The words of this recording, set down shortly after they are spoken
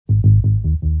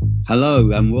Hello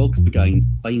and welcome again,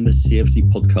 Famous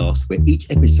CFC podcast, where each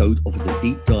episode offers a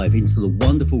deep dive into the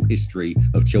wonderful history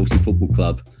of Chelsea Football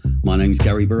Club. My name's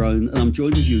Gary Barone and I'm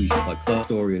joined as usual by club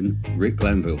historian Rick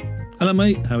Glanville. Hello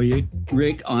mate, how are you?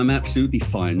 Rick, I'm absolutely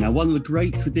fine. Now, one of the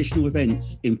great traditional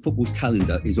events in football's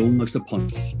calendar is almost upon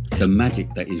us. The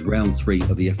magic that is round 3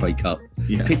 of the FA Cup,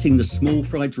 pitting the small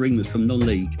fry dreamers from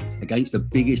non-league against the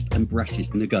biggest and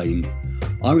brashest in the game.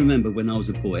 I remember when I was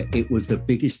a boy, it was the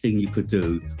biggest thing you could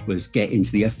do was get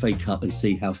into the FA Cup and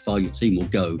see how far your team will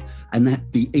go. And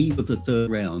that the eve of the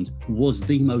third round was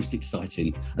the most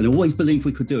exciting. And I always believed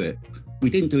we could do it.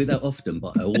 We didn't do it that often,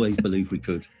 but I always believed we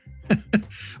could. But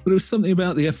there was something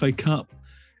about the FA Cup.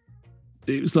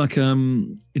 It was like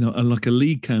like a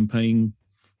league campaign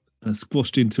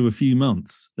squashed into a few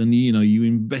months, and you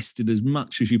invested as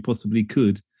much as you possibly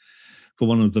could for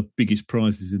one of the biggest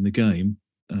prizes in the game.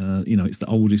 It's the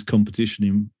oldest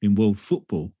competition in world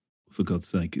football, for God's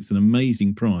sake. It's an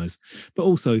amazing prize, but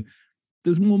also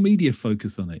there's more media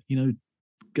focus on it.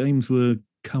 Games were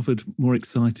covered more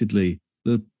excitedly.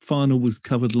 The final was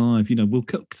covered live. We'll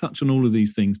touch on all of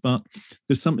these things, but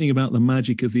there's something about the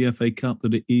magic of the FA Cup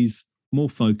that it is more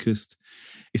focused.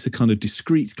 It's a kind of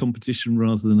discreet competition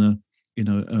rather than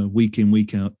a week in,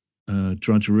 week out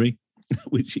drudgery,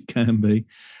 which it can be.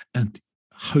 And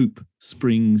hope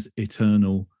springs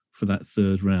eternal for that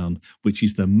third round, which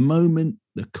is the moment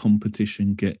the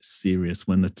competition gets serious,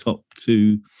 when the top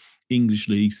 2 English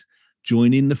leagues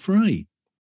join in the fray.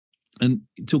 And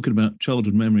talking about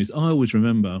childhood memories, I always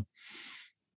remember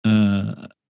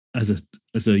as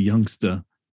a youngster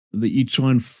that you try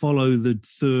and follow the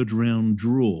third round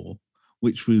draw,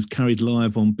 which was carried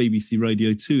live on BBC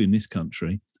Radio 2 in this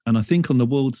country, and I think on the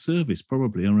World Service,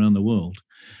 probably around the world.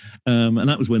 And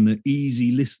that was when the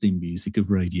easy listening music of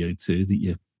Radio 2 that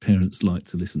your parents liked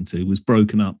to listen to was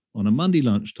broken up on a Monday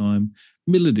lunchtime,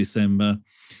 middle of December.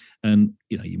 And,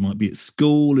 you might be at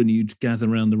school and you'd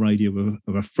gather around the radio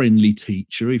of a friendly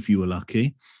teacher, if you were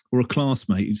lucky, or a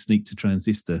classmate who'd sneak a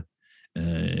transistor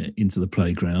into the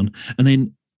playground. And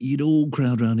then you'd all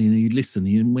crowd around and you'd listen.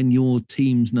 And when your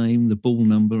team's name, the ball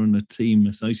number and the team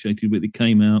associated with it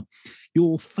came out,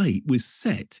 your fate was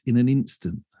set in an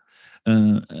instant.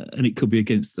 And it could be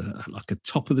against a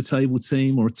top of the table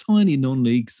team or a tiny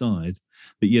non-league side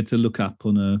that you had to look up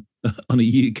on a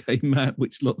UK map,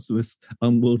 which lots of us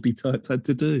unworldly types had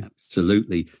to do.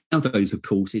 Absolutely. Nowadays, of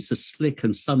course, it's a slick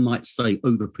and some might say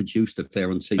overproduced affair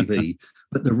on TV,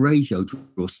 but the radio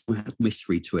draws some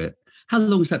mystery to it. How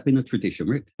long has that been a tradition,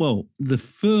 Rick? Well, the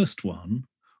first one,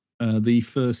 the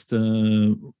first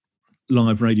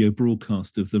live radio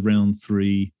broadcast of the round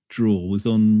 3 draw was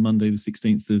on Monday the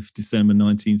 16th of December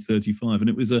 1935, and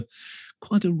it was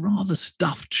quite a rather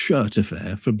stuffed shirt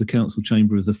affair from the Council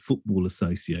Chamber of the Football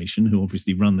Association, who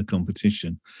obviously run the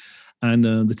competition. And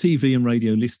the TV and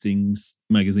radio listings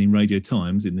magazine Radio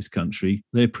Times in this country,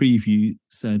 their preview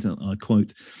said, I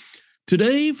quote,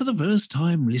 "Today, for the first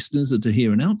time, listeners are to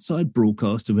hear an outside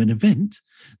broadcast of an event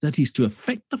that is to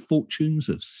affect the fortunes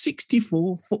of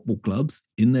 64 football clubs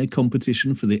in their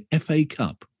competition for the FA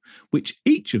Cup, which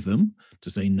each of them, to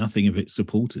say nothing of its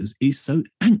supporters, is so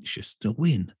anxious to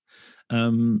win."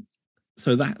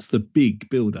 So that's the big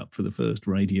build-up for the first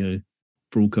radio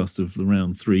broadcast of the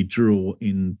round 3 draw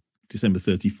in December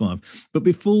 35. But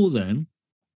before then,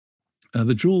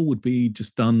 the draw would be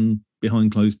just done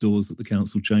behind closed doors at the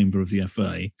council chamber of the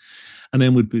FA, and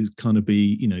then would be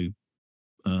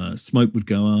smoke would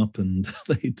go up and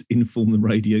they'd inform the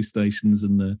radio stations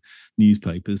and the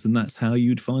newspapers, and that's how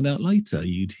you'd find out later.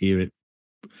 You'd hear it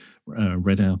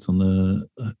read out on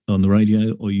the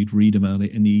radio, or you'd read about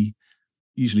it in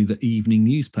usually the evening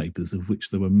newspapers, of which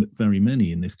there were very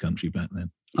many in this country back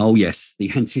then. Oh yes, the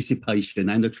anticipation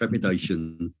and the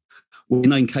trepidation. When your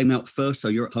name came out first, so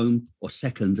you're at home, or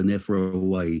second and therefore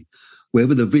away.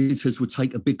 Wherever the visitors would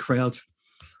take a big crowd,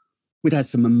 we'd had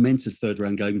some momentous third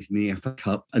round games in the FA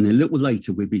Cup, and a little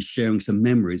later we'd be sharing some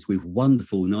memories with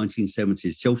wonderful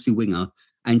 1970s Chelsea winger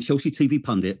and Chelsea TV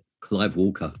pundit Clive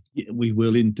Walker. Yeah, we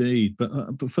will indeed.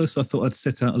 But first I thought I'd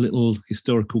set out a little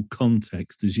historical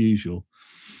context as usual,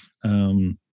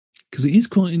 because it is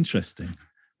quite interesting.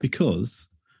 Because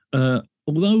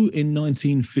although in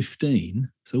 1915,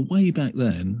 so way back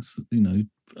then,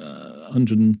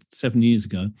 107 years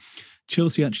ago,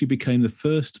 Chelsea actually became the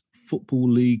first Football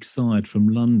League side from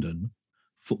London,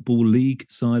 people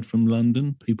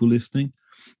listening,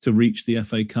 to reach the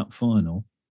FA Cup final.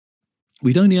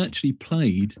 We'd only actually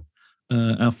played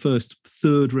our first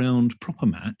third round proper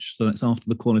match, so that's after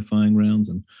the qualifying rounds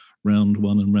and round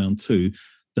 1 and round 2,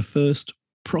 the first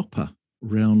proper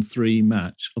round 3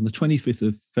 match on the 25th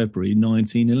of February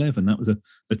 1911. That was a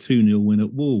 2-0 win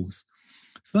at Wolves.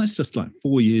 So that's just like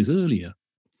 4 years earlier.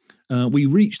 We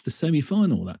reached the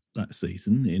semi-final that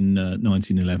season in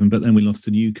 1911, but then we lost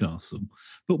to Newcastle.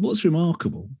 But what's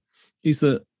remarkable is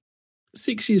that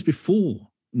 6 years before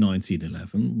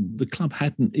 1911, the club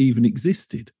hadn't even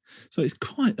existed. So it's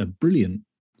quite a brilliant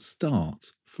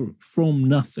start from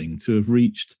nothing to have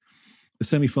reached the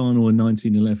semi-final in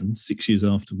 1911, 6 years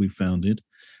after we founded.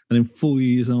 And then 4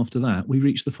 years after that, we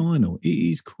reached the final. It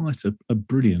is quite a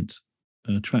brilliant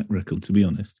track record, to be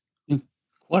honest.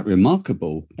 Quite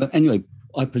remarkable. But anyway,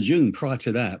 I presume prior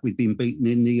to that, we'd been beaten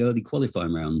in the early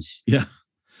qualifying rounds.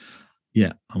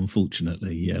 Yeah,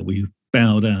 unfortunately. Yeah, we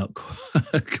bowed out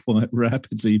quite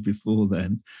rapidly before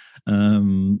then,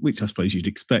 which I suppose you'd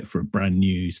expect for a brand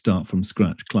new start from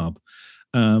scratch club.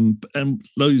 And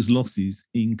those losses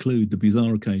include the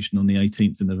bizarre occasion on the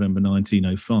 18th of November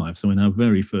 1905, so in our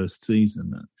very first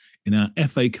season, in our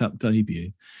FA Cup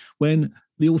debut, when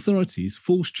the authorities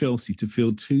forced Chelsea to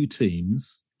field 2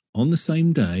 teams on the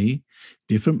same day,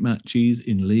 different matches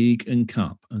in league and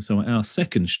cup. And so our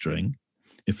second string,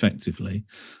 effectively,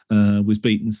 was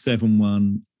beaten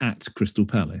 7-1 at Crystal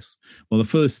Palace, while the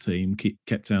first team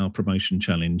kept our promotion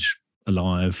challenge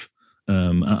alive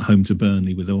at home to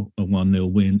Burnley with a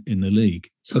 1-0 win in the league.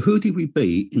 So who did we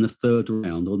beat in the third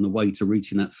round on the way to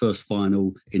reaching that first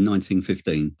final in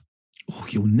 1915? Oh,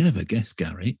 you'll never guess,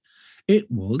 Gary.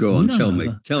 It was... Go on, tell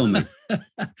me.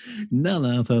 None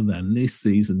other than this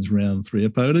season's round 3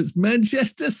 opponents,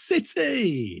 Manchester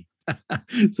City.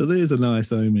 So there's a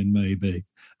nice omen, maybe.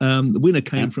 The winner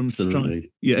came from striker.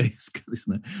 Yeah, it's good,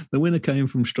 isn't it? The winner came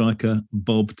from striker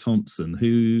Bob Thompson,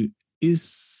 who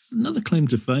is another claim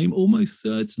to fame, almost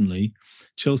certainly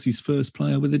Chelsea's first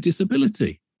player with a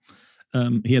disability.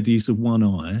 He had the use of one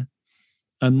eye,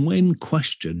 and when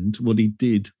questioned what he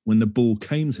did when the ball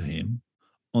came to him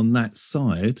on that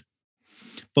side,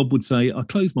 Bob would say, "I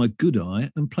close my good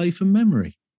eye and play from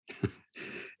memory."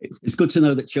 It's good to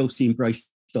know that Chelsea embraced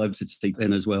diversity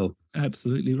then as well.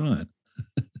 Absolutely right.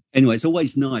 Anyway, it's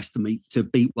always nice to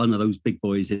beat one of those big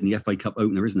boys in the FA Cup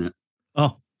opener, isn't it?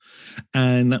 Oh,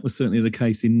 and that was certainly the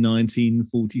case in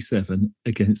 1947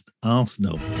 against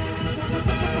Arsenal.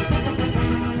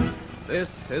 This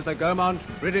is the Gaumont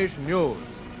British News,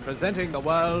 presenting the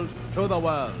world to the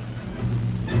world.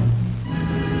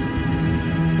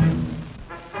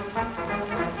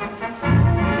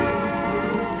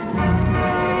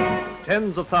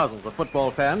 Tens of thousands of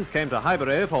football fans came to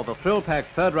Highbury for the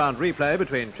thrill-packed third-round replay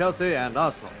between Chelsea and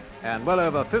Arsenal. And well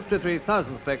over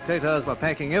 53,000 spectators were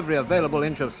packing every available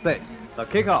inch of space. The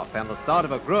kick-off and the start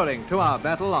of a grueling 2-hour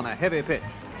battle on a heavy pitch.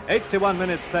 81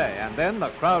 minutes play, and then the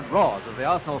crowd roars as the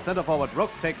Arsenal centre-forward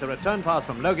Rook takes a return pass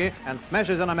from Logie and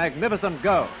smashes in a magnificent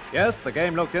goal. Yes, the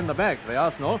game looked in the bag for the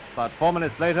Arsenal, but 4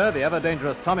 minutes later, the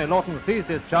ever-dangerous Tommy Lawton seized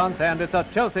his chance, and it's a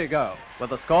Chelsea goal. With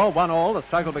the score 1-1, the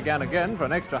struggle began again for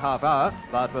an extra half hour,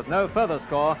 but with no further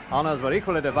score, honours were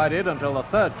equally divided until the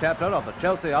third chapter of the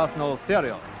Chelsea-Arsenal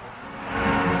serial.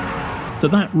 So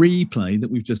that replay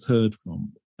that we've just heard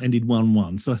from ended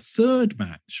 1-1. So a third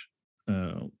match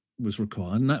was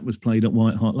required, and that was played at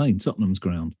White Hart Lane, Tottenham's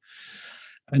ground.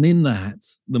 And in that,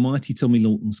 the mighty Tommy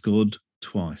Lawton scored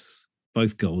twice,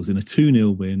 both goals in a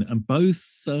 2-0 win, and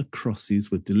both crosses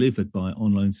were delivered by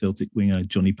on-loan Celtic winger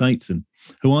Johnny Pateson,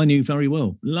 who I knew very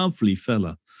well. Lovely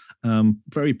fella.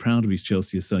 Very proud of his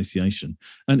Chelsea association.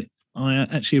 And I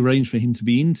actually arranged for him to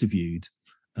be interviewed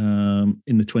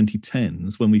in the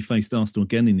 2010s when we faced Arsenal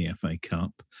again in the FA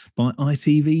Cup by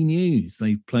ITV News.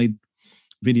 They played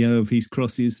video of his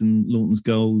crosses and Lawton's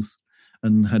goals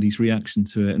and had his reaction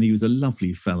to it. And he was a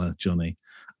lovely fella, Johnny.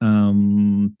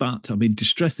 But I mean,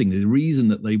 distressingly, the reason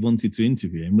that they wanted to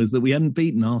interview him was that we hadn't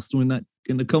beaten Arsenal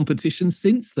in the competition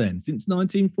since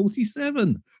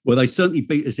 1947. Well, they certainly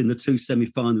beat us in the 2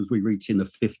 semi-finals we reached in the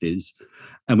 50s,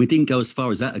 and we didn't go as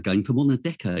far as that again for more than a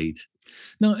decade.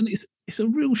 No, and it's a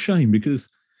real shame because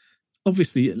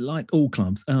obviously, like all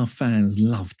clubs, our fans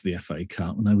loved the FA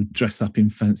Cup, and they would dress up in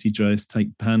fancy dress,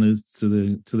 take banners to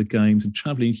the games, and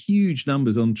travel in huge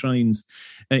numbers on trains.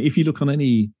 If you look on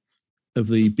any of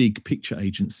the big picture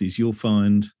agencies, you'll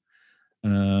find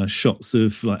shots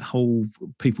of like whole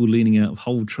people leaning out of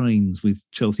whole trains with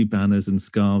Chelsea banners and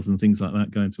scarves and things like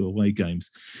that going to away games.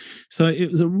 So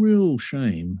it was a real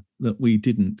shame that we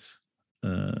didn't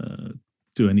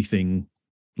do anything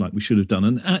like we should have done.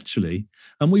 And actually,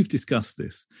 and we've discussed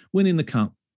this, winning the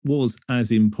cup was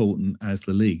as important as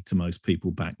the league to most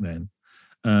people back then.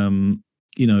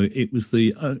 It was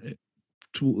the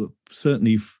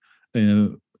certainly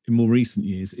in more recent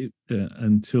years,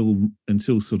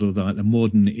 until sort of like the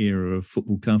modern era of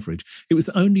football coverage, it was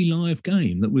the only live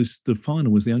game the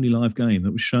final was the only live game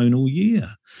that was shown all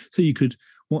year. So you could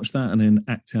watch that and then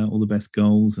act out all the best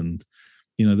goals, and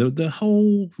the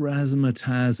whole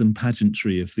razzmatazz and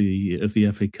pageantry of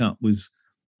the FA Cup was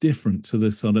different to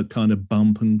the sort of kind of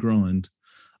bump and grind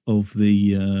of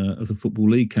the Football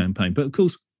League campaign. But of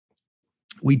course,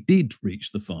 we did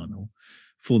reach the final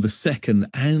for the second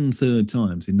and third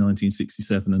times in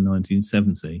 1967 and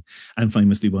 1970, and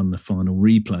famously won the final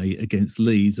replay against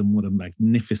Leeds, and what a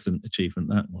magnificent achievement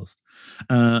that was.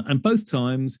 And both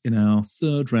times in our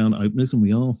third round openers, and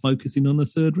we are focusing on the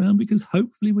third round because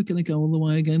hopefully we're going to go all the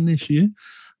way again this year.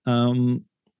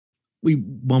 We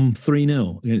won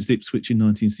 3-0 against Ipswich in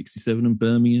 1967 and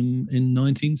Birmingham in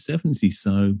 1970.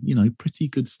 So, pretty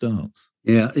good starts.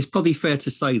 Yeah, it's probably fair to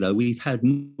say, though, we've had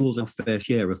more than our fair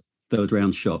share of third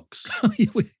round shocks.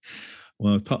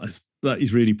 Well, that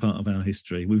is really part of our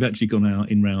history. We've actually gone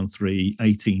out in round 3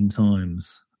 18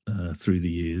 times through the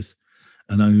years.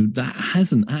 And that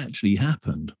hasn't actually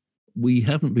happened. We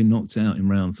haven't been knocked out in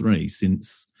round 3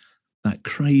 since that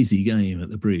crazy game at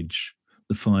the Bridge,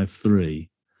 the 5-3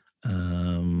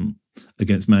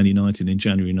 against Man United in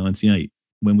January 98,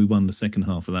 when we won the second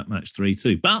half of that match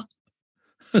 3-2. But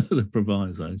the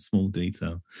proviso, small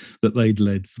detail, that they'd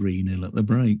led 3-0 at the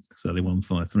break, so they won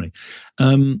 5-3.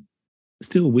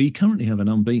 Still, we currently have an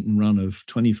unbeaten run of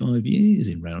 25 years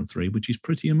in round 3, which is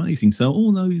pretty amazing. So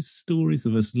all those stories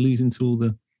of us losing to all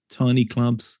the tiny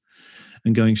clubs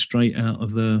and going straight out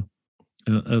of the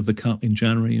cup in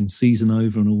January and season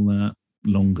over and all that,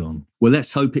 long gone. Well,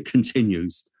 let's hope it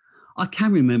continues. I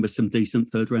can remember some decent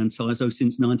third round ties, though,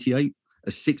 since 98. A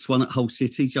 6-1 at Hull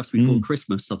City just before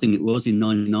Christmas, I think it was, in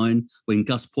 99, when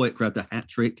Gus Poyet grabbed a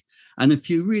hat-trick, and a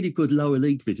few really good lower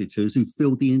league visitors who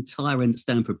filled the entire end of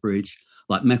Stamford Bridge,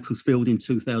 like Macclesfield in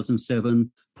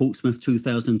 2007, Portsmouth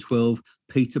 2012,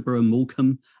 Peterborough,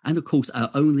 Morecambe, and, of course, our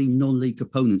only non-league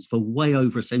opponents for way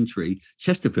over a century,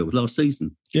 Chesterfield, last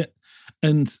season. Yeah,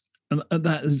 and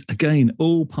that is, again,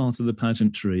 all part of the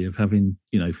pageantry of having,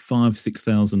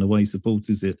 5,000-6,000 away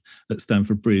supporters at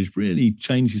Stamford Bridge really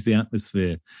changes the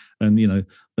atmosphere. And,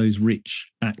 those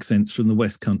rich accents from the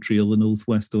West Country or the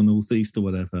Northwest or Northeast or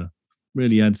whatever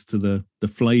really adds to the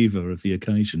flavour of the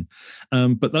occasion.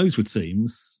 But those were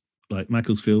teams like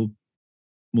Macclesfield,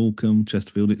 Morecambe,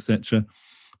 Chesterfield, etc.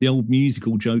 The old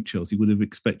musical joke Chelsea would have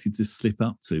expected to slip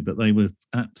up to, but they were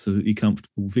absolutely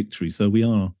comfortable victories. So we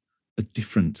are a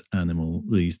different animal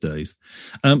these days.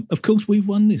 Of course, we've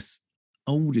won this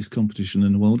oldest competition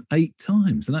in the world 8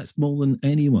 times, and that's more than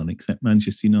anyone except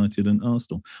Manchester United and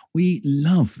Arsenal. We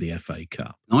love the FA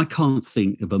Cup. I can't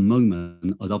think of a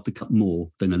moment I love the Cup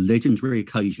more than a legendary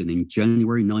occasion in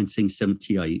January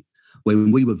 1978,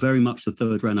 when we were very much the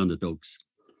third round underdogs.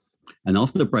 And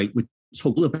after the break, we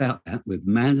talk all about that with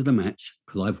man of the match,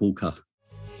 Clive Walker.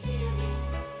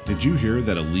 Did you hear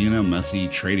that a Lionel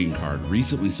Messi trading card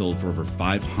recently sold for over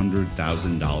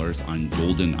 $500,000 on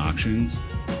Golden Auctions?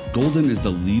 Golden is the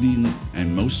leading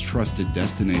and most trusted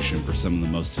destination for some of the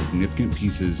most significant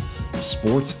pieces of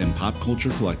sports and pop culture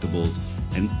collectibles,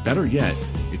 and better yet,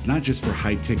 it's not just for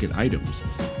high-ticket items.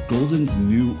 Golden's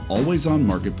new always-on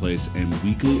marketplace and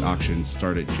weekly auctions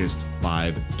start at just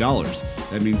 $5.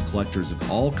 That means collectors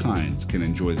of all kinds can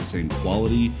enjoy the same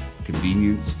quality,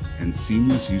 convenience, and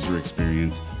seamless user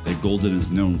experience that Golden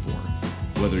is known for.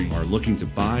 Whether you are looking to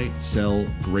buy, sell,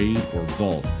 grade, or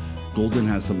vault, Golden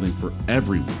has something for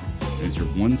everyone. It is your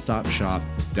one-stop shop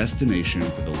destination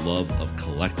for the love of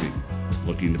collecting.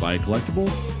 Looking to buy a collectible?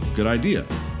 Good idea.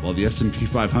 While the S&P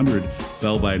 500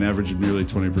 fell by an average of nearly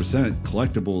 20%,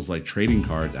 collectibles like trading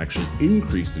cards actually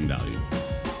increased in value.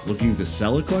 Looking to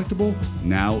sell a collectible?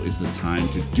 Now is the time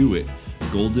to do it.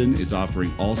 Golden is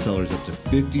offering all sellers up to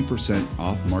 50%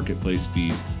 off marketplace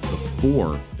fees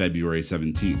before February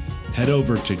 17th. Head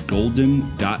over to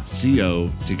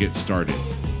golden.co to get started.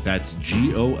 That's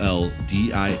GOLDIN.co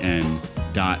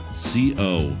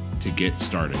to get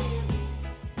started.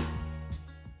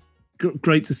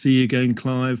 Great to see you again,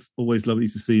 Clive. Always lovely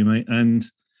to see you, mate. And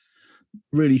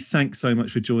really, thanks so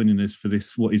much for joining us for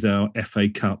this, what is our FA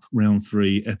Cup Round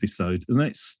 3 episode. And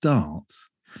let's start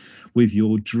with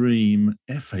your dream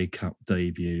FA Cup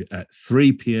debut at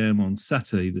 3 p.m. on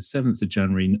Saturday, the 7th of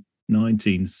January,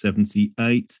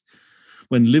 1978,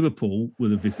 when Liverpool were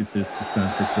the visitors to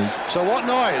Stamford Bridge. So what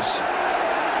noise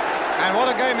and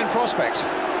what a game in prospect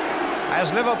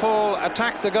as Liverpool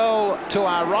attacked the goal to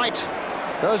our right.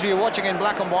 Those of you watching in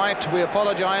black and white, we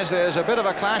apologise. There's a bit of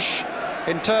a clash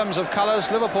in terms of colours.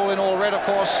 Liverpool in all red, of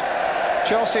course.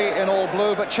 Chelsea in all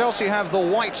blue, but Chelsea have the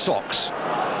white socks.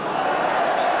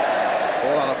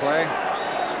 Garner play.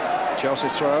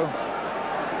 Chelsea's throw.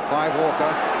 Clive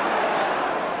Walker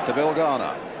to Bill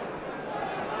Garner.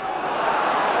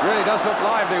 Really does look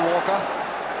lively, Walker.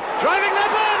 Driving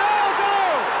Leopard! Oh,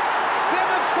 goal!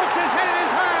 Clements puts his head in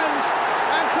his hands,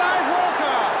 and Clive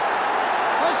Walker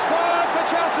has scored for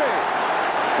Chelsea.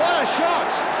 What a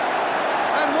shot!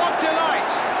 And what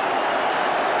delight!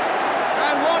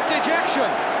 And what dejection!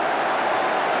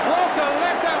 Walker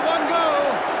let that one go,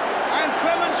 and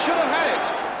Clements should have had it.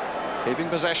 Keeping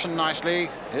possession nicely.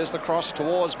 Here's the cross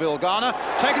towards Bill Garner.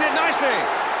 Taking it nicely.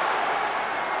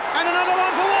 And another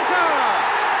one for Walker.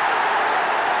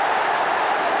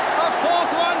 A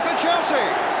fourth one for Chelsea.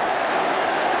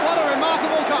 What a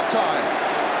remarkable cup tie.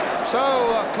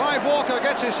 So Clive Walker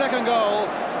gets his second goal,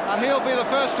 and he'll be the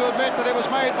first to admit that it was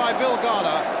made by Bill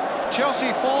Garner. Chelsea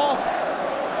 4,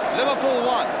 Liverpool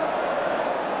 1.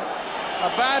 A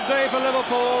bad day for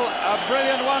Liverpool, a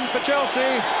brilliant one for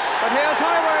Chelsea. But here's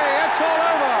Highway, it's all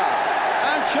over.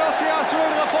 And Chelsea are through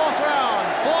to the fourth round.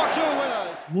 4-2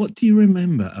 winners. What do you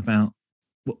remember about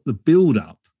the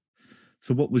build-up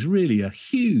to what was really a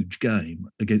huge game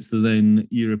against the then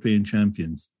European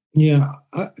champions? Yeah,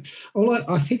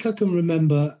 I think I can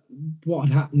remember what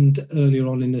had happened earlier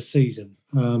on in the season.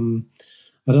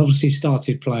 I'd obviously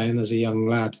started playing as a young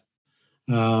lad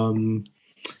and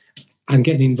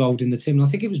getting involved in the team. And I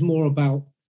think it was more about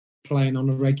playing on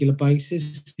a regular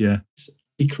basis. Yeah.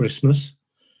 Christmas.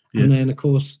 Yeah. And then, of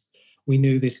course, we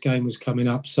knew this game was coming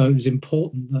up. So it was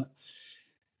important that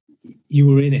you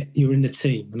were in it. You were in the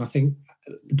team. And I think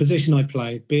the position I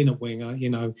played, being a winger,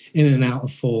 in and out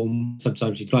of form,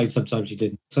 sometimes you played, sometimes you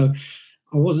didn't. So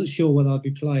I wasn't sure whether I'd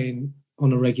be playing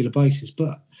on a regular basis.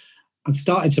 But I'd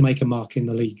started to make a mark in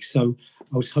the league. So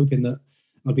I was hoping that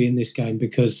I'd be in this game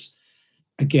because,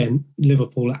 again,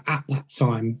 Liverpool at that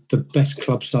time, the best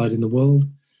club side in the world,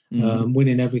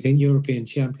 winning everything, European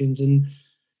champions. And,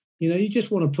 you just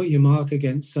want to put your mark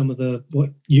against some of what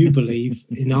you believe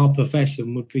in our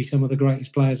profession would be some of the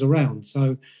greatest players around.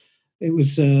 So it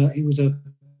was a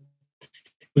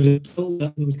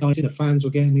build-up. There was guys, the fans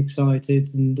were getting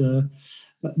excited, and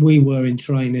we were in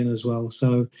training as well.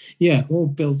 So, yeah, all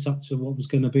built up to what was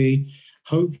going to be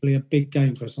hopefully a big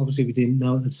game for us. Obviously, we didn't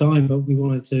know at the time, but we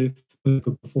wanted to put a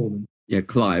good performance. Yeah,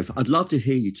 Clive, I'd love to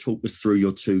hear you talk us through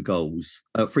your two goals.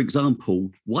 For example,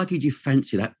 why did you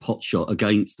fancy that pot shot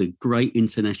against the great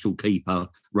international keeper,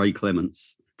 Ray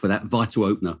Clements, for that vital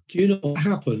opener? Do you know what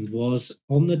happened was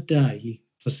on the day,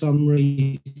 for some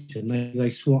reason, they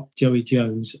swapped Joey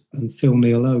Jones and Phil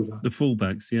Neal over. The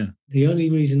fullbacks, yeah. The only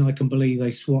reason I can believe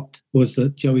they swapped was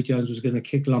that Joey Jones was going to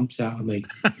kick lumps out of me.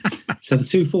 So the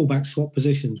two fullbacks swapped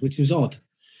positions, which was odd.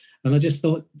 And I just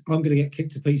thought, I'm going to get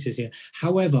kicked to pieces here.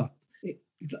 However,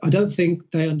 I don't think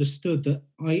they understood that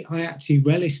I actually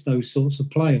relished those sorts of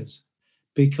players,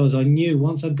 because I knew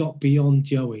once I got beyond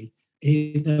Joey,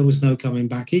 there was no coming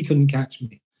back. He couldn't catch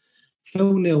me.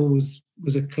 Phil Neal was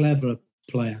a clever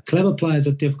player. Clever players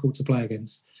are difficult to play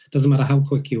against. Doesn't matter how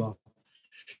quick you are.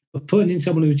 But putting in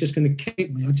someone who was just going to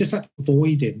kick me, I just had to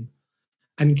avoid him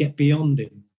and get beyond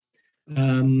him.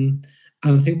 And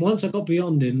I think once I got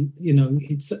beyond him, then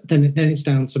it's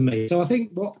down to me. So I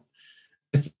think what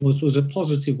was a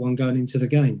positive one going into the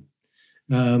game.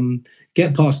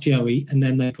 Get past Joey, and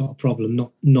then they got a problem,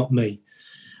 not me.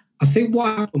 I think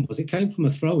what happened was it came from a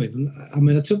throw-in. I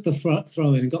took the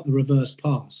throw-in and got the reverse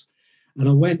pass, and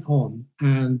I went on,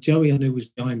 and Joey I knew was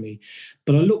behind me.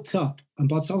 But I looked up, and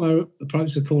by the time I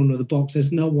approached the corner of the box,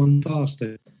 there's no one past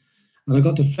it. And I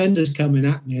got defenders coming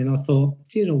at me, and I thought,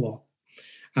 do you know what?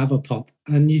 Have a pop.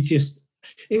 And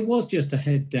it was just a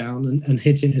head down and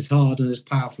hit it as hard and as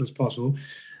powerful as possible.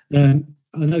 I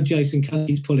know Jason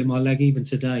keeps pulling my leg even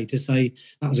today to say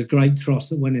that was a great cross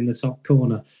that went in the top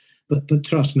corner. But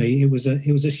trust me, it was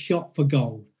a shot for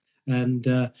goal. And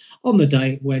on the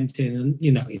day it went in, and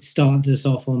it started us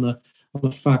off on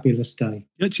a fabulous day.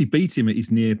 You actually beat him at his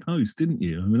near post, didn't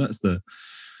you? That's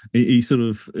he sort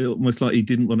of almost like he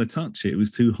didn't want to touch it. It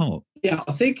was too hot. Yeah,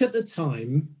 I think at the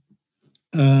time,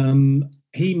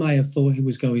 he may have thought he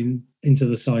was going into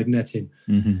the side netting.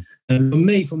 Mm-hmm. And for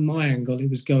me, from my angle, it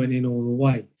was going in all the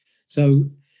way. So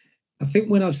I think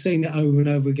when I've seen it over and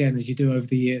over again, as you do over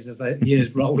the years, as the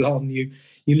years roll on, you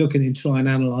look at it and try and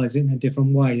analyse it in a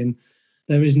different way. And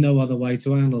there is no other way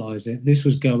to analyse it. This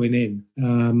was going in.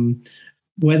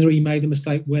 Whether he made a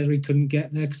mistake, whether he couldn't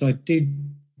get there, because I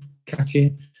did catch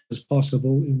it as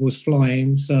possible. It was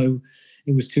flying, so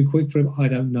it was too quick for him. I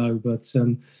don't know, but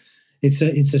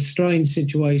it's a strange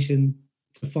situation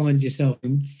to find yourself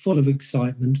in, full of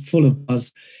excitement, full of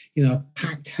buzz,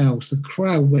 packed house. The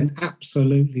crowd went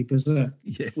absolutely berserk.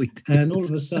 Yeah, we did. And all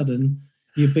of a sudden,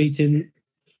 you're beating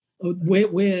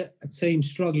we're a team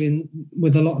struggling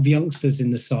with a lot of youngsters in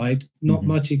the side, not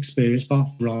much experience, apart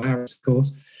from Ryan Harris, of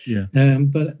course. Yeah.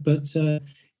 But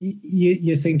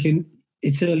you're thinking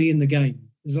it's early in the game.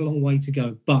 There's a long way to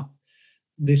go, but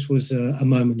this was a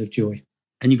moment of joy.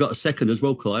 And you got a second as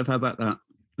well, Clive. How about that?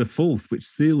 The fourth, which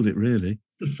sealed it, really.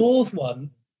 The fourth one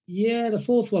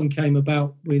came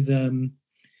about with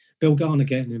Bill Garner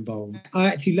getting involved. I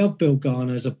actually love Bill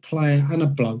Garner as a player and a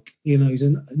bloke. You know, he's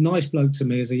a nice bloke to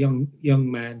me as a young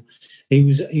man. He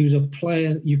was a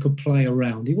player you could play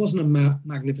around. He wasn't a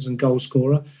magnificent goal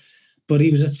scorer, but he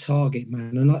was a target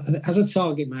man. And as a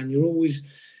target man, you're always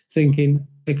thinking,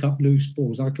 pick up loose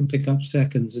balls. I can pick up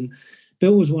seconds. And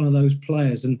Bill was one of those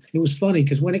players. And it was funny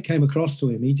because when it came across to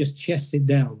him, he just chested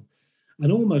down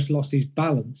and almost lost his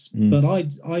balance. But I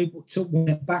took one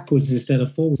step backwards instead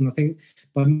of forwards. And I think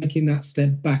by making that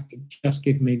step back, it just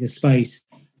gave me the space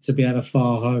to be able to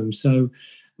fire home. So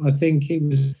I think it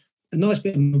was a nice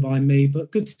bit by me,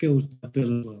 but good skills by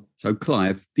Bill as well. So,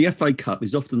 Clive, the FA Cup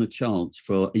is often a chance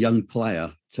for a young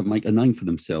player to make a name for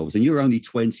themselves. And you're only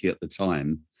 20 at the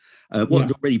time. Had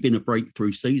already been a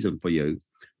breakthrough season for you.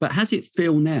 But has it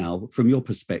feel now, from your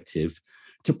perspective,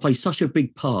 to play such a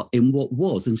big part in what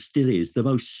was and still is the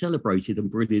most celebrated and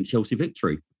brilliant Chelsea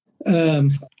victory?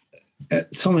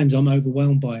 At times I'm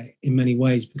overwhelmed by it in many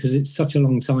ways because it's such a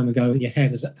long time ago in your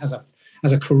head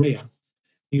as a career.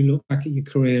 You look back at your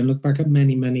career and look back at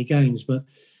many, many games, but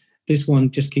this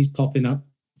one just keeps popping up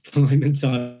time and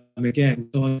time again.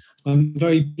 So I'm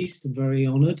very pleased and very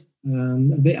honoured,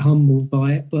 a bit humbled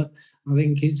by it, but I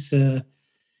think it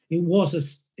was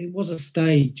a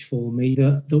stage for me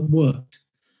that worked.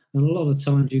 And a lot of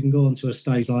times you can go onto a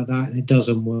stage like that and it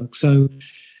doesn't work. So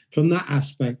from that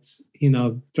aspect, you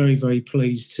know, very, very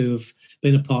pleased to have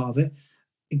been a part of it.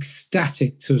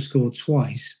 Ecstatic to have scored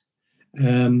twice.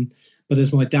 But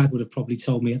as my dad would have probably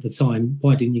told me at the time,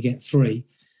 why didn't you get 3?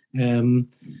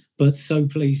 But so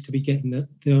pleased to be getting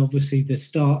obviously the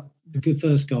start, the good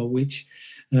first goal, which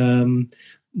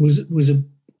was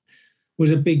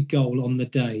a big goal on the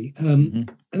day. And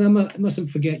I mustn't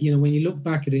forget, you know, when you look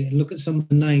back at it and look at some of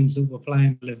the names that were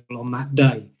playing for Liverpool on that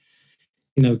day,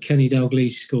 you know, Kenny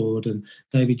Dalglish scored and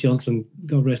David Johnson,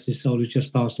 God rest his soul, who's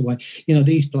just passed away. You know,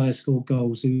 these players scored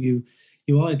goals who you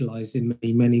idolised in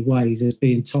many, many ways as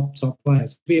being top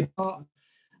players. To be a part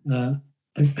of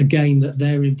a game that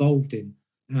they're involved in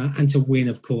and to win,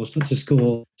 of course, but to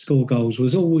score goals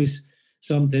was always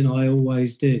something I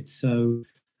always did. So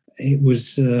it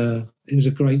was a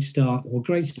great start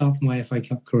for my FA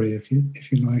Cup career, if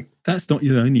you like. That's not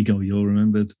your only goal you're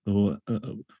remembered or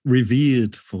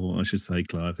revered for, I should say,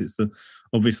 Clive. It's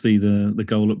obviously the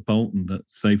goal at Bolton that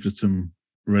saved us from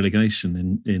relegation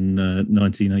in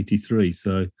 1983.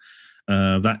 So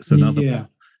that's another one.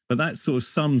 But that sort of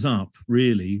sums up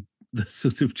really the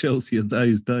sort of Chelsea of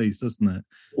those days, doesn't it?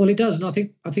 Well, it does, and I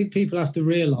think people have to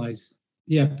realise,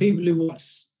 people who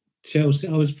watch Chelsea.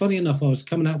 I was coming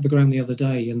out of the ground the other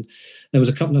day, and there was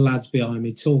a couple of lads behind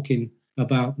me talking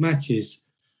about matches,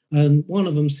 and one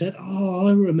of them said, "Oh,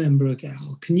 I remember a game.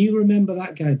 Oh, can you remember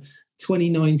that game,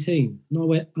 2019?"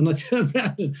 And I turned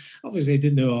around, and obviously I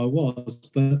didn't know who I was,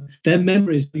 but their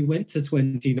memories. We went to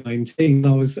 2019.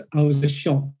 I was a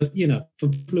shock, but you know, for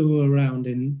flew around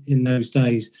in those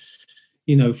days,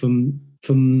 you know, from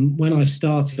when I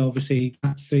started, obviously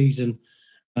that season,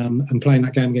 and playing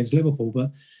that game against Liverpool,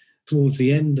 but towards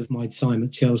the end of my time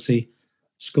at Chelsea,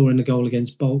 scoring a goal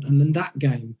against Bolton. And then that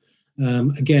game,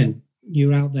 again,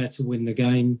 you're out there to win the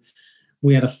game.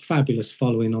 We had a fabulous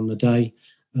following on the day.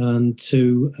 And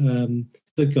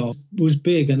the goal was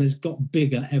big and has got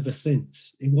bigger ever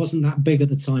since. It wasn't that big at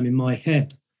the time in my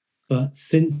head. But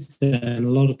since then, a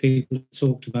lot of people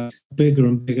talked about bigger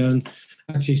and bigger. And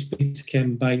actually speak to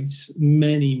Ken Bates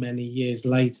many, many years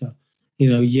later. You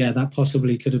know, that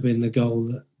possibly could have been the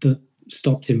goal that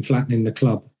stopped him flattening the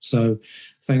club. So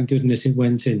thank goodness it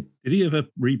went in. Did he ever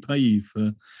repay you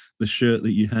for the shirt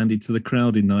that you handed to the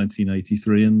crowd in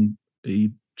 1983 and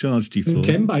he charged you for?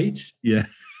 Ken Bates? Yeah.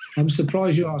 I'm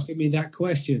surprised you're asking me that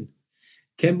question.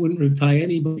 Ken wouldn't repay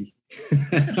anybody.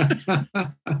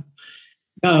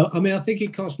 No, I mean, I think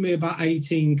it cost me about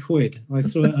 18 quid. I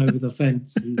threw it over the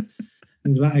fence. And it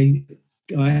was about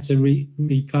I had to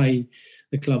repay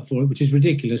the club for it, which is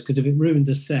ridiculous because if it ruined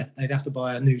the set, they'd have to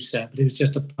buy a new set. But it was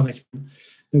just a punishment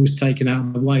that was taken out of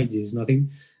my wages, and I think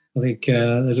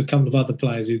there's a couple of other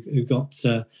players who got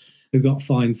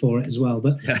fined for it as well.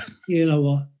 But you know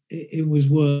what, it was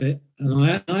worth it.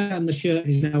 And the shirt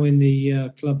is now in the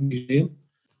club museum,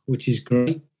 which is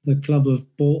great. The club have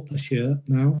bought the shirt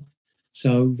now,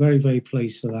 so very, very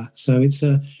pleased for that. So it's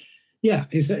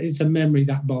a memory,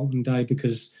 that Bolton day,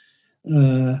 because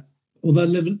although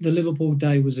the Liverpool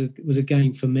day was a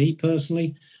game for me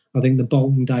personally, I think the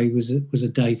Bolton day was a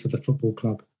day for the football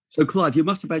club. So, Clive, you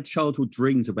must have had childhood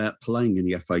dreams about playing in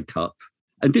the FA Cup.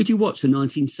 And did you watch the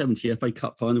 1970 FA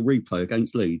Cup final replay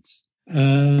against Leeds?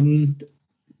 Do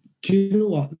you know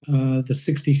what? The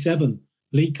 67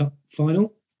 League Cup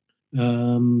final,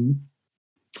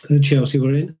 Chelsea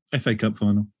were in. FA Cup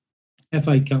final.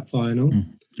 FA Cup final.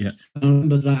 Yeah. I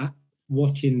remember that,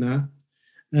 watching that.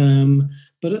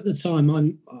 But at the time,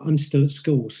 I'm still at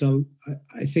school. So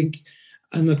I think,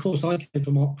 and of course, I came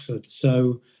from Oxford.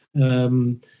 So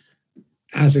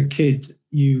as a kid,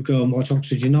 you go and watch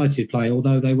Oxford United play,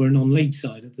 although they were a non-league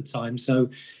side at the time. So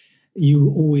you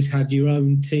always had your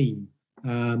own team.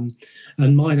 And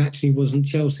mine actually wasn't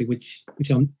Chelsea, which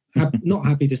I'm not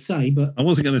happy to say, but I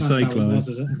wasn't going to say, Clive.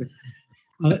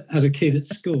 As a kid at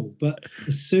school. But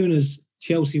as soon as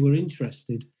Chelsea were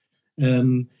interested,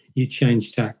 you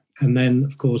changed tack. And then,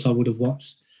 of course, I would have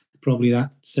watched probably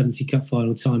that 70 Cup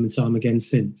final time and time again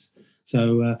since.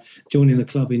 So joining the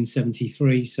club in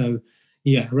 73. So,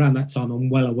 yeah, around that time,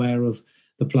 I'm well aware of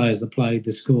the players that played,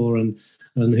 the score, and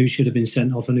who should have been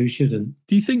sent off and who shouldn't.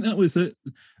 Do you think that was a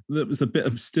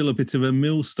bit of a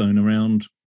millstone around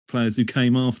players who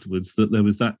came afterwards, that there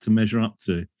was that to measure up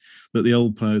to, that the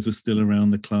old players were still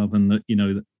around the club, and that,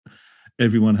 that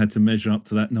everyone had to measure up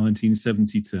to that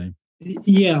 1970 team?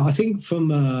 Yeah, I think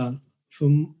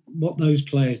from what those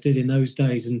players did in those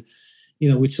days, and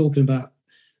we're talking about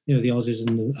the Aussies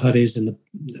and the Huddies and the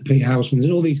Pete Housemans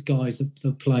and all these guys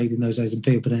that played in those days, and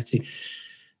Peter Bonetti.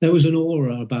 There was an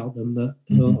aura about them, that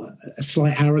a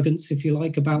slight arrogance, if you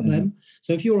like, about them.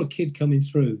 So if you're a kid coming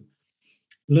through,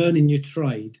 learning your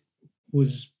trade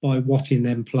was by watching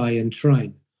them play and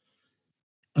train.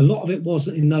 A lot of it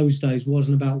in those days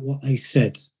wasn't about what they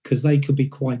said, because they could be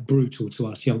quite brutal to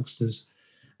us youngsters.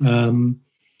 And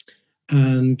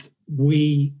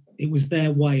it was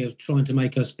their way of trying to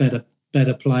make us better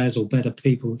players or better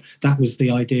people. That was the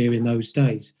idea in those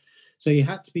days. So you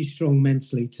had to be strong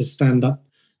mentally to stand up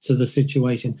to the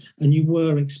situation, and you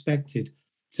were expected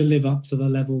to live up to the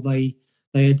level they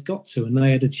had got to and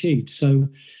they had achieved. So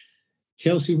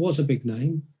Chelsea was a big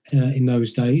name in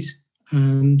those days,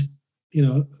 and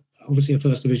obviously a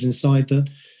first division side that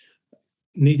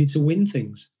needed to win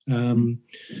things.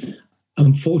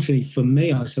 Unfortunately for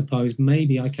me, I suppose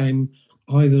maybe I came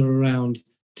either around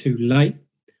too late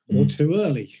or too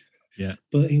early. Yeah,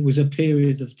 but it was a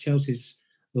period of Chelsea's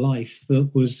life that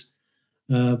was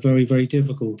very, very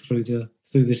difficult through the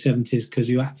 70s, because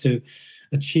you had to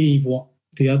achieve what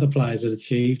the other players had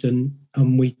achieved, and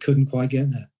we couldn't quite get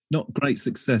there. Not great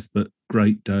success, but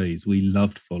great days. We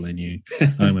loved following you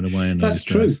home and away in those That's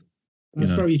true. days.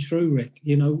 That's very true, Rick.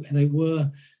 They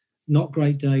were not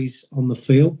great days on the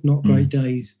field, not great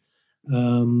days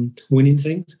winning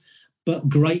things, but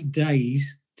great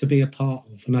days to be a part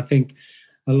of. And I think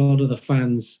a lot of the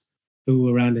fans who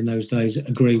were around in those days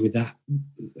agree with that.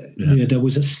 Yeah. There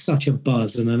was such a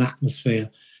buzz and an atmosphere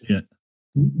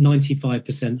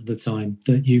 95% of the time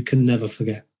that you can never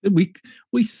forget.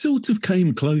 We sort of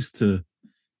came close to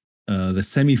the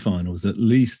semi-finals, at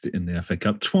least in the FA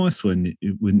Cup, twice when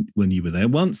you were there.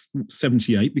 Once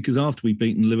 78, because after we'd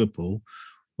beaten Liverpool,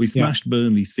 we smashed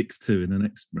Burnley 6-2 in the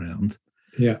next round.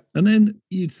 Yeah, and then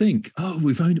you'd think,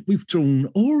 we've drawn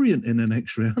Orient in the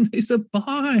next round. It's a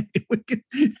bye.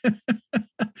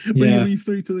 Bringing me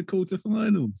through to the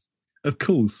quarterfinals. Of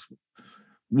course,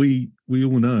 we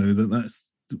all know that's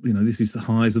this is the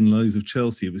highs and lows of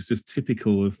Chelsea. It was just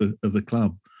typical of the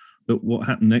club. That what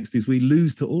happened next is we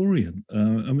lose to Orient.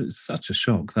 It's such a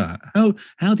shock that.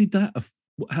 How did that?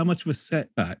 How much of a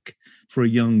setback for a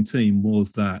young team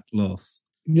was that loss?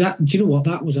 Do you know what?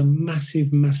 That was a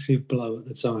massive, massive blow at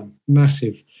the time.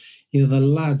 Massive. The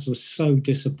lads were so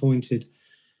disappointed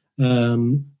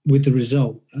with the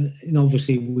result. And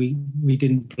obviously, we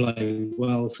didn't play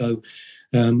well. So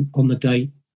on the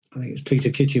date, I think it was Peter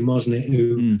Kitchen, wasn't it,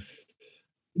 who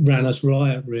ran us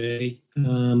riot, really.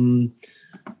 And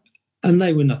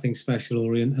they were nothing special,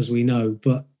 Orient, as we know.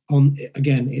 But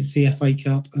again, it's the FA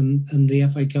Cup, and the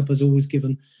FA Cup has always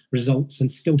given results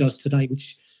and still does today,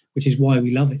 which is why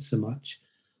we love it so much,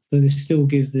 that it still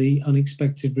gives the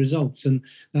unexpected results. And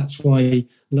that's why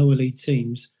lower league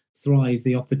teams thrive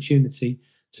the opportunity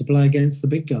to play against the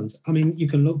big guns. I mean, you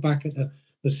can look back at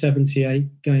the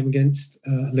 78 game against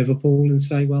Liverpool and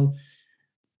say, well,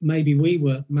 maybe we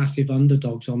were massive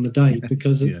underdogs on the day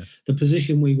because of the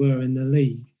position we were in the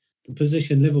league, the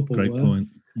position Liverpool Great were, point.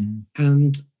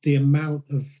 and the amount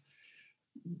of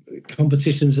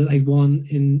competitions that they won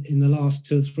in the last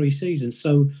 2 or 3 seasons.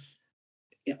 So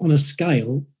on a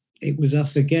scale, it was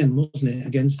us again, wasn't it,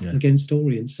 against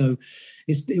Orient? So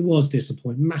it was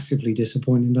disappointing, massively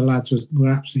disappointing. The lads were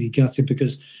absolutely gutted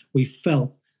because we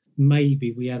felt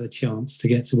maybe we had a chance to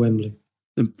get to Wembley.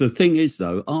 The thing is,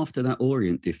 though, after that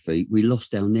Orient defeat, we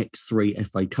lost our next 3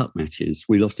 FA Cup matches.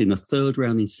 We lost in the third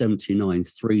round in 79,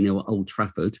 3-0 at Old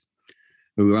Trafford,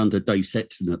 who were under Dave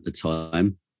Sexton at the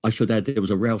time. I should add there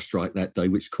was a rail strike that day,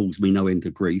 which caused me no end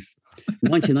of grief.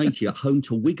 1980 at home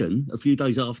to Wigan, a few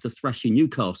days after thrashing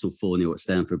Newcastle 4-0 at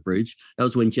Stamford Bridge. That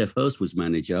was when Geoff Hurst was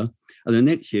manager. And the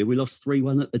next year we lost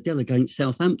 3-1 at the Dell against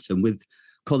Southampton with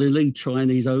Colin Lee trying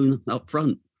his own up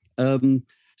front.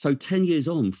 So 10 years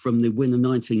on from the win of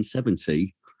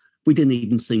 1970, we didn't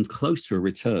even seem close to a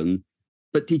return.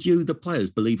 But did you, the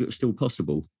players, believe it was still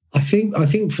possible? I think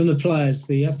from the players,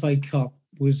 the FA Cup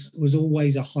was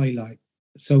always a highlight.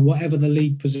 So whatever the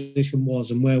league position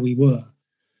was and where we were,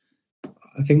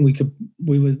 I think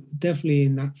we were definitely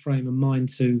in that frame of mind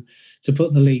to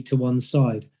put the league to one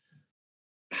side.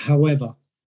 However,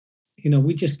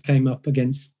 we just came up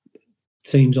against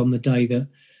teams on the day that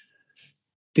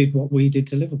did what we did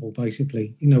to Liverpool,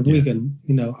 basically. Wigan,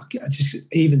 I just,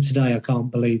 even today, I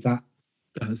can't believe that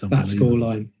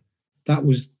scoreline. That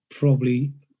was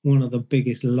probably one of the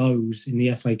biggest lows in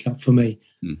the FA Cup for me.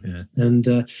 Yeah.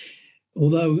 And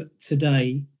although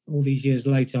today, all these years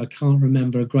later, I can't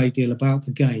remember a great deal about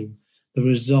the game, the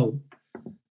result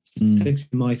sticks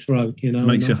in my throat,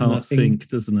 Makes your heart sink,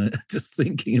 doesn't it? Just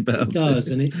thinking about it. It does,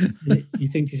 and you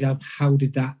think to yourself, how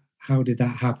did that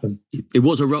happen? It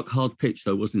was a rock hard pitch,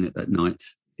 though, wasn't it, that night?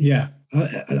 Yeah,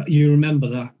 you remember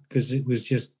that because it was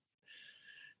just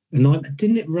a nightmare.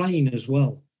 Didn't it rain as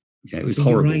well? Yeah, it was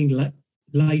horrible. It rained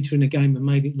later in the game and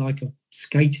made it like a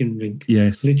skating rink.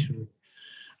 Yes, literally.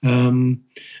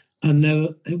 And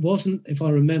it wasn't, if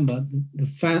I remember,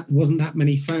 there wasn't that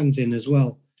many fans in as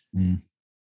well. And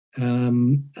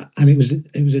it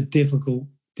was a difficult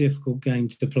game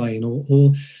to play in,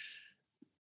 or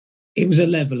it was a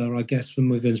leveler, I guess, from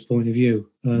Wigan's point of view.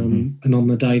 And on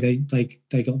the day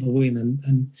they got the win,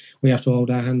 and we have to hold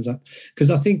our hands up,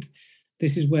 because I think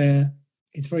this is where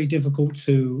it's very difficult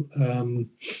to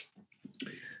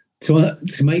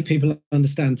make people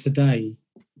understand today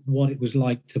what it was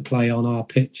like to play on our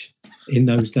pitch in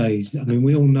those days. I mean,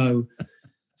 we all know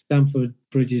Stamford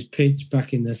Bridge's pitch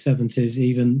back in the 70s,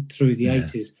 even through the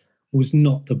 80s, was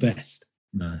not the best.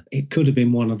 No. It could have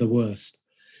been one of the worst.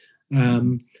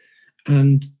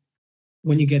 And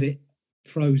when you get it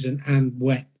frozen and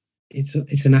wet,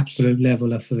 it's an absolute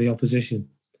leveler for the opposition.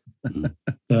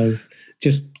 So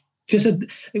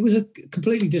it was a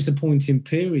completely disappointing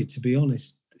period, to be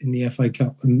honest, in the FA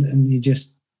Cup, and you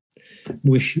just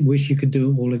wish you could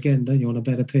do it all again, don't you, on a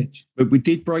better pitch? But we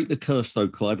did break the curse, though,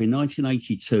 Clive. In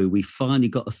 1982, we finally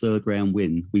got a third round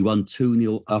win. We won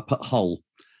 2-0 up at Hull.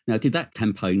 Now, did that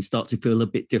campaign start to feel a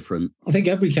bit different? I think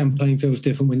every campaign feels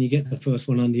different when you get the first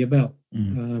one under your belt.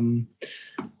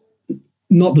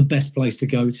 Not the best place to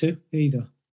go to either.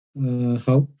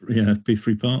 Hull. Yeah,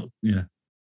 Boothby Park. Yeah.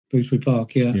 Boothby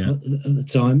Park, yeah. At the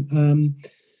time.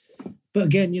 But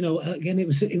again,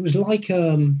 it was like,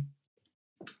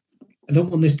 I don't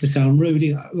want this to sound rude,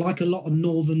 like a lot of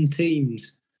northern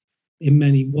teams in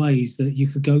many ways, that you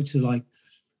could go to, like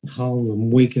Hull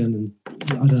and Wigan and,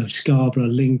 I don't know, Scarborough,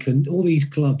 Lincoln, all these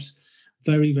clubs,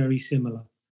 very, very similar.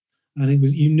 And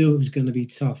you knew it was going to be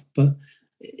tough. But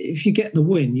if you get the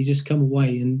win, you just come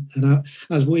away and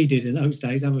as we did in those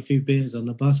days, have a few beers on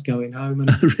the bus going home.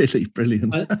 And really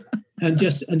brilliant. and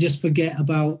just forget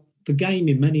about the game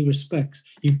in many respects.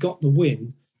 You've got the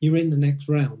win, you're in the next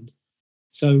round.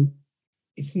 So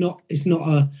it's not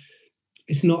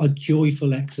a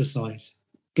joyful exercise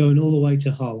going all the way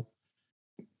to Hull.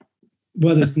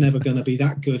 Weather's never going to be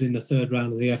that good in the third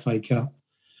round of the FA Cup.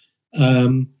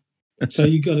 So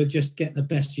you've got to just get the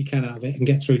best you can out of it and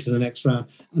get through to the next round.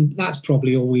 And that's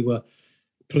probably all we were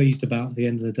pleased about at the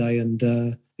end of the day,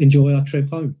 and enjoy our trip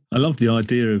home. I love the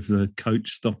idea of the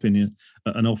coach stopping you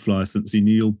at an off licence and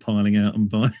you all piling out and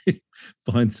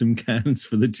buying some cans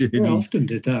for the journey. Well, I often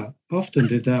did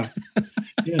that.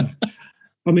 Yeah.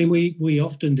 I mean, we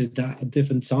often did that at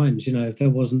different times, if there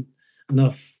wasn't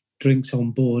enough drinks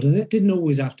on board. And it didn't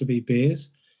always have to be beers.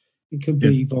 It could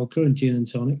be vodka and gin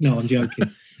and tonic. No, I'm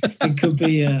joking. It could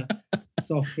be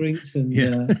soft drinks and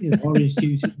orange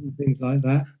juice and things like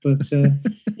that. But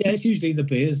it's usually the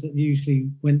beers that usually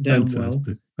went down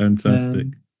Fantastic.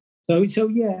 So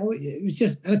it was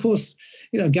just, and of course,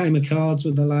 a game of cards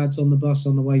with the lads on the bus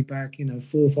on the way back. 4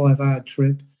 or 5 hour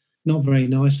trip, not very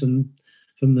nice, and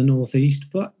from the northeast,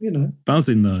 but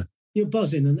buzzing though. You're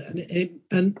buzzing, and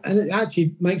it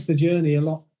actually makes the journey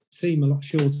seem a lot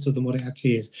shorter than what it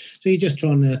actually is. So you're just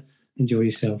trying to enjoy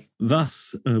yourself.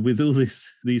 Thus, with all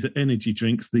these energy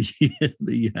drinks that you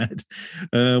had,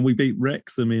 we beat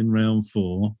Wrexham in round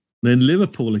 4. Then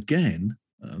Liverpool again.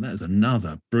 That is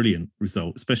another brilliant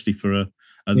result, especially for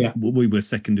we were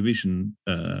second division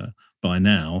by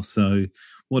now. So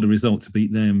what a result to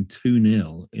beat them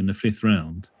 2-0 in the 5th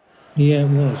round. Yeah, it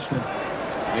was.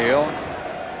 Neil.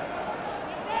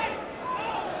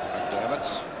 McDermott.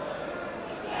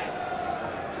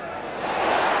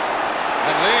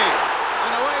 And Lee.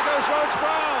 And away goes Rhodes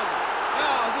Brown.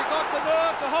 Now, has he got the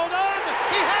nerve to hold on?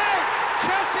 He has!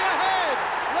 Chelsea ahead!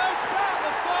 Rhodes Brown,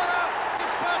 the scorer,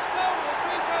 his first goal of the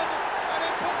season, and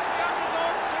it puts the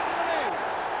underdogs into the lead.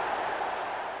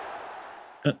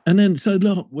 And then, so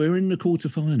look, we're in the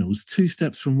quarterfinals, 2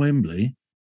 steps from Wembley.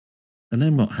 And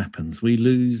then what happens? We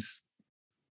lose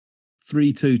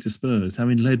 3-2 to Spurs,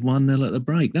 having led 1-0 at the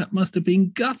break. That must have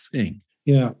been gutting.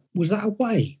 Yeah. Was that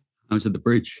away? I was at the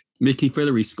Bridge. Mickey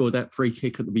Fillery scored that free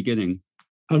kick at the beginning.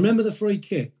 I remember the free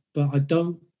kick, but I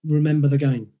don't remember the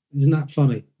game. Isn't that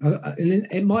funny?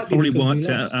 It might be probably wiped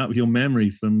out of your memory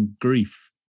from grief.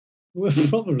 Well,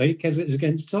 probably because it was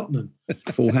against Tottenham.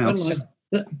 Full house.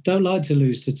 Don't like to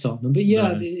lose to Tottenham, but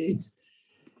yeah,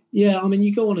 I mean,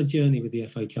 you go on a journey with the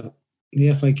FA Cup.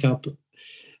 The FA Cup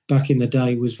back in the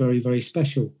day was very, very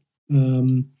special.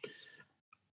 I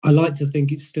like to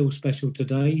think it's still special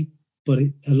today, but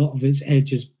a lot of its edge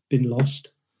has been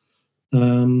lost.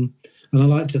 And I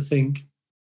like to think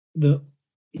that,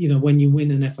 you know, when you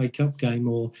win an FA Cup game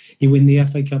or you win the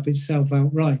FA Cup itself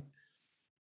outright,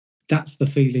 that's the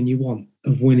feeling you want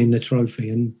of winning the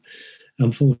trophy. And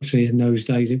unfortunately, in those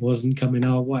days, it wasn't coming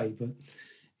our way. But,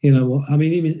 you know what? I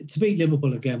mean, even to beat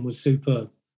Liverpool again was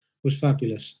superb, was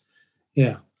fabulous.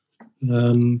 Yeah.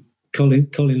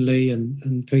 Colin Lee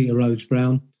and Peter Rhodes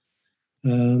Brown.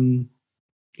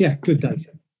 Yeah, good day.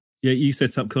 Yeah, you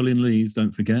set up Colin Lee's,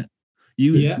 don't forget.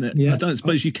 I don't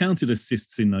suppose you counted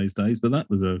assists in those days, but that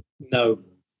was No.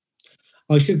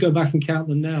 I should go back and count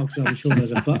them now because I'm sure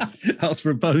there's a ask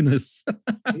for a bonus.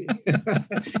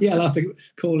 Yeah, I'll have to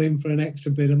call in for an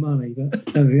extra bit of money, but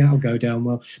I don't think that'll go down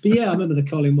well. But yeah, I remember the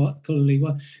Colin Lee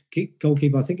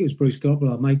goalkeeper. I think it was Bruce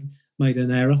Gobler. Made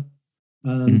an error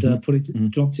and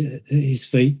dropped it at his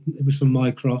feet. It was from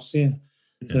my cross. Yeah.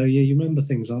 So yeah, you remember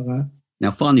things like that.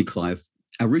 Now, finally, Clive,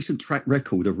 our recent track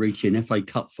record of reaching FA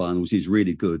Cup finals is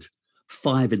really good.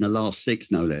 5 in the last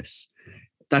 6, no less.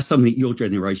 That's something your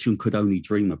generation could only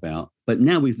dream about. But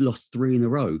now we've lost 3 in a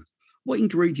row. What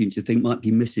ingredients do you think might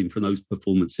be missing from those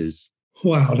performances?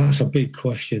 Wow, that's a big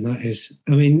question. That is.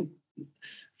 I mean,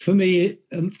 for me,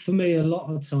 a lot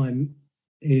of the time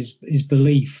is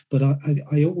belief. But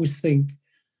I always think,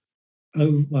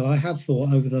 I have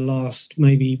thought over the last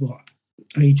maybe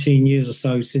 18 years or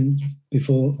so since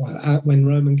before when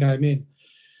Roman came in,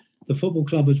 the football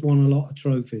club has won a lot of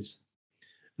trophies.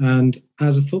 And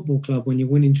as a football club, when you're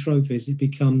winning trophies, it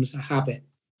becomes a habit.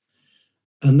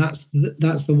 And that's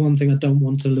the one thing I don't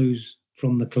want to lose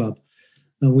from the club.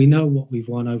 Now, we know what we've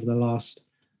won over the last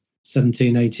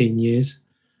 17, 18 years.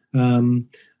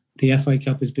 The FA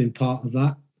Cup has been part of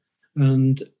that.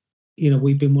 And, you know,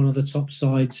 we've been one of the top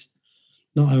sides,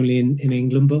 not only in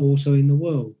England, but also in the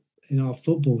world, in our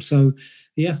football. So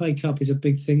the FA Cup is a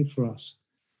big thing for us.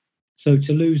 So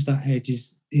to lose that edge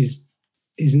is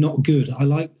not good. I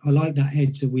like that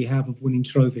edge that we have of winning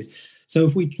trophies. So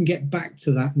if we can get back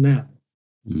to that now,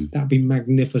 that'd be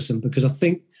magnificent, because I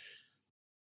think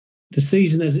the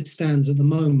season as it stands at the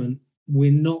moment,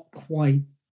 we're not quite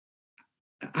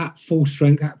at full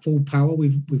strength, at full power.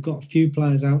 We've got a few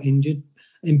players out injured,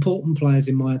 important players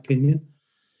in my opinion.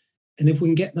 And if we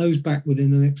can get those back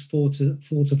within the next 4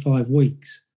 to 5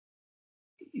 weeks,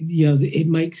 you know, it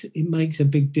makes a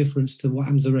big difference to what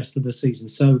happens the rest of the season.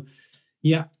 So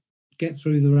yeah, get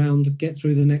through the round, get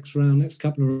through the next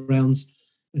couple of rounds,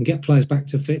 and get players back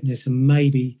to fitness, and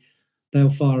maybe they'll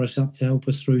fire us up to help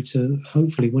us through to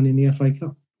hopefully winning the FA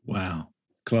Cup. Wow,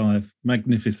 Clive,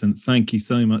 magnificent. Thank you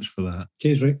so much for that.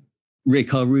 Cheers, Rick.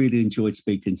 Rick, I really enjoyed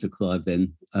speaking to Clive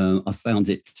then. I found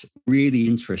it really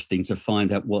interesting to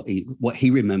find out what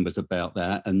he remembers about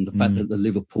that, and the fact that the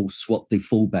Liverpool swapped the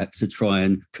fullback to try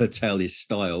and curtail his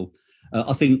style.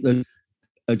 I think that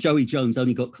Joey Jones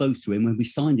only got close to him when we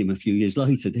signed him a few years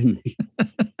later, didn't he?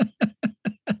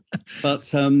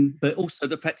 But also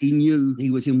the fact he knew he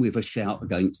was in with a shout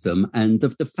against them, and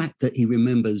the fact that he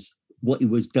remembers what he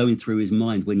was going through his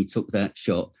mind when he took that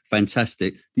shot.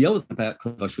 Fantastic. The other thing about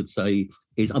Clive, I should say,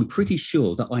 is I'm pretty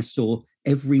sure that I saw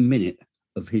every minute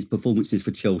of his performances for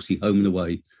Chelsea, home and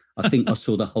away. I think I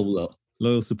saw the whole lot.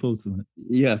 Loyal supporter, isn't it?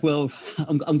 Yeah, well,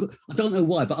 I don't know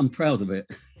why, but I'm proud of it.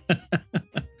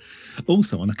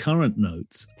 Also, on a current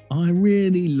note, I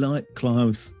really like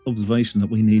Clive's observation that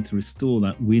we need to restore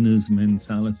that winner's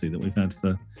mentality that we've had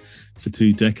for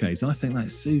 2 decades. I think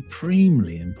that's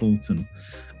supremely important.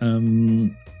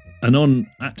 And on,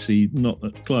 actually, not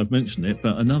that Clive mentioned it,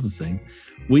 but another thing,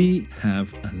 we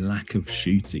have a lack of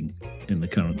shooting in the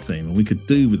current team, and we could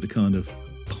do with the kind of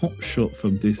pot shot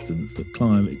from distance that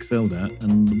Clive excelled at,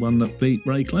 and the one that beat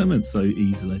Ray Clements so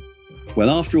easily. Well,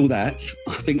 after all that,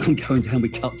 I think I'm going down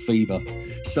with cup fever.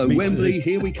 So Me Wembley, too.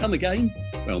 here we come again.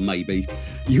 Well, maybe.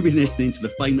 You've been listening to the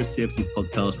Famous CFC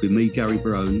podcast with me, Gary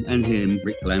Barone, and him,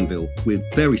 Rick Glanville, with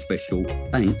very special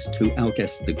thanks to our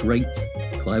guest, the great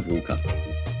Clive Walker.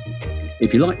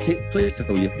 If you liked it, please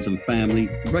tell your friends and family,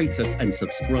 rate us and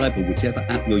subscribe on whichever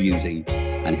app you're using,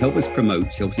 and help us promote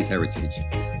Chelsea's heritage.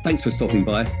 Thanks for stopping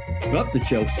by. Up the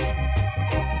Chelsea.